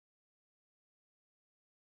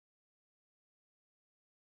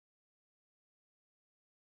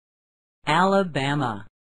Alabama,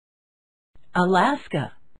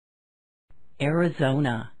 Alaska,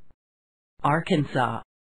 Arizona, Arkansas,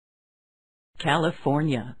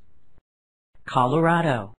 California,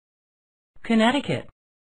 Colorado, Connecticut,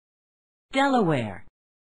 Delaware,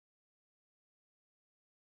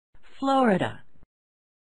 Florida,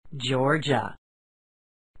 Georgia,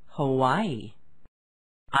 Hawaii,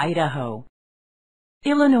 Idaho,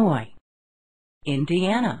 Illinois,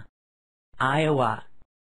 Indiana, Iowa,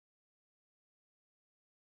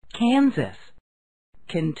 Kansas,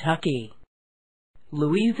 Kentucky,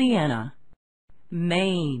 Louisiana,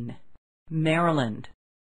 Maine, Maryland,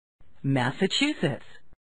 Massachusetts,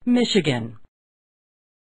 Michigan,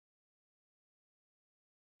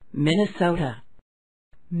 Minnesota,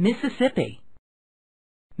 Mississippi,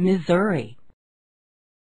 Missouri,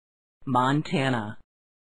 Montana,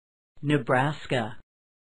 Nebraska,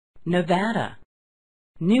 Nevada,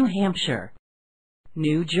 New Hampshire,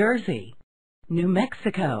 New Jersey, New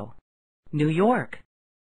Mexico, New York,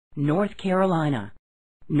 North Carolina,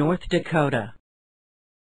 North Dakota,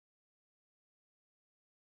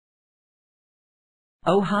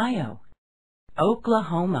 Ohio,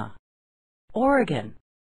 Oklahoma, Oregon,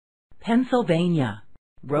 Pennsylvania,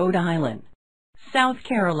 Rhode Island, South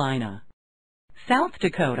Carolina, South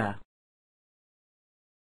Dakota,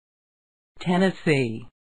 Tennessee,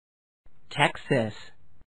 Texas,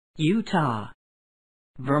 Utah,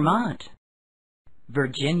 Vermont,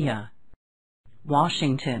 Virginia,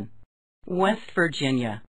 Washington, West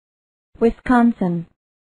Virginia, Wisconsin,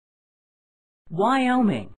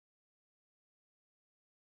 Wyoming,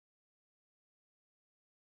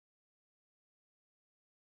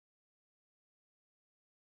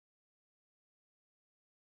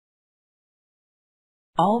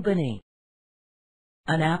 Albany,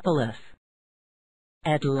 Annapolis,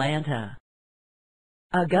 Atlanta,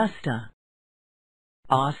 Augusta,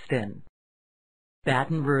 Austin,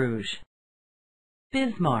 Baton Rouge,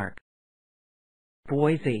 Bismarck,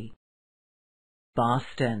 Boise,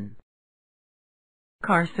 Boston,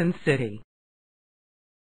 Carson City,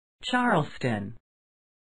 Charleston,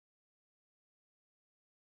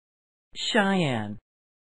 Cheyenne,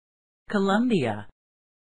 Columbia,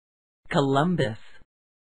 Columbus,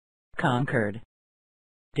 Concord,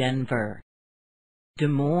 Denver, Des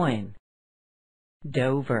Moines,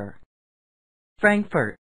 Dover,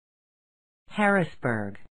 Frankfort,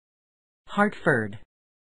 Harrisburg, Hartford,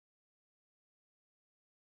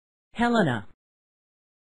 Helena,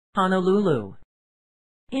 Honolulu,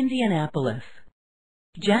 Indianapolis,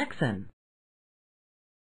 Jackson,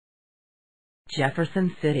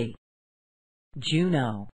 Jefferson City,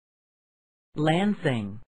 Juneau,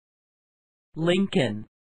 Lansing, Lincoln,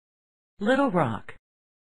 Little Rock,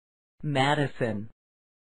 Madison,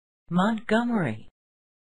 Montgomery,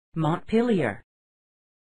 Montpelier,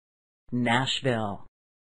 Nashville,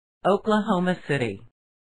 Oklahoma City,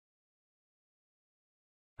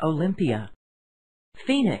 Olympia,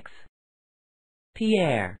 Phoenix,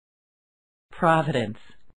 Pierre, Providence,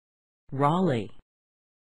 Raleigh,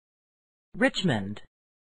 Richmond,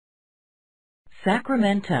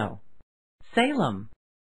 Sacramento, Salem,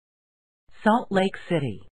 Salt Lake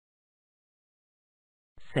City,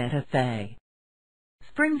 Santa Fe,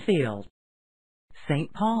 Springfield,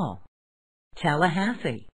 St. Paul,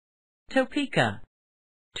 Tallahassee, Topeka,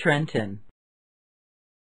 Trenton,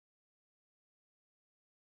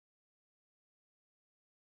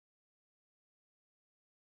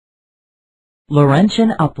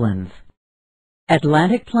 Laurentian Uplands,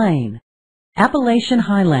 Atlantic Plain, Appalachian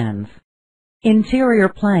Highlands, Interior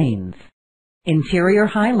Plains, Interior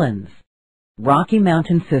Highlands, Rocky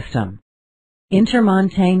Mountain System,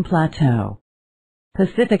 Intermontane Plateau,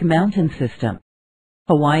 Pacific Mountain System,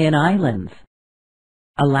 Hawaiian Islands,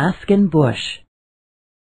 Alaskan Bush,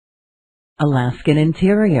 Alaskan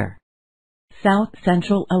Interior, South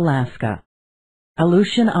Central Alaska,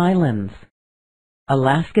 Aleutian Islands,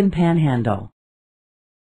 Alaskan Panhandle,